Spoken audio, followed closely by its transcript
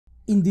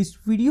In this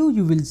video,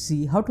 you will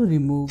see how to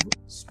remove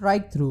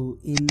strike-through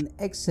in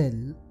Excel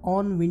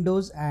on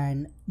Windows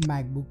and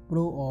MacBook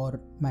Pro or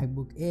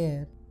MacBook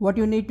Air. What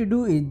you need to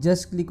do is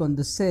just click on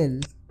the cell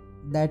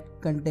that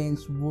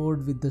contains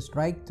word with the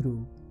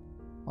strike-through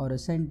or a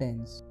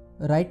sentence.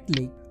 Right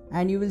click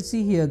and you will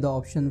see here the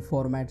option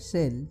Format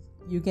Cell.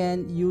 You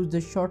can use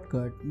the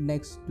shortcut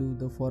next to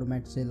the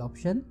Format Cell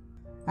option.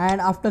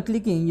 And after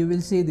clicking, you will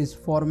see this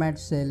Format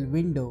Cell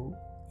window.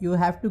 You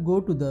have to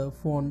go to the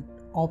font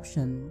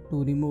option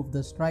to remove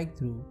the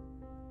strike-through.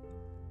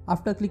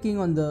 After clicking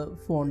on the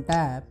font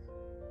tab,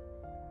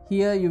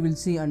 here you will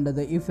see under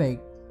the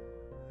effect,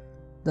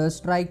 the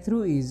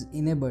strike-through is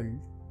enabled.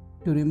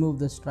 To remove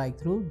the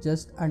strike-through,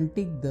 just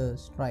untick the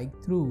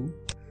strike-through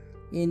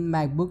in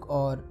MacBook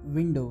or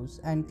Windows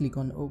and click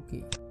on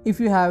OK. If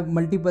you have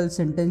multiple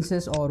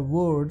sentences or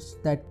words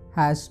that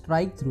has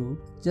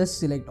strike-through, just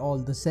select all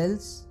the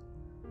cells,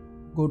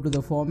 go to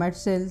the Format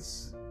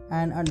Cells,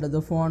 and under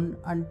the font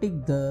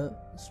untick the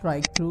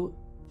strike-through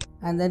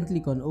and then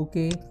click on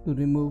OK to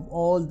remove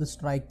all the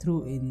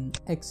strike-through in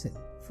Excel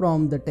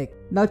from the text.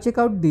 Now check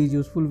out these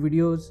useful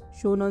videos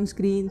shown on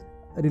screen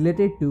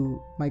related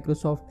to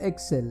Microsoft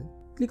Excel.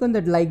 Click on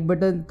that like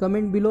button,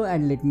 comment below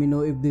and let me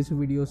know if this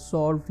video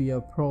solved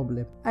your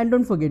problem. And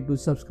don't forget to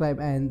subscribe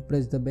and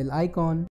press the bell icon.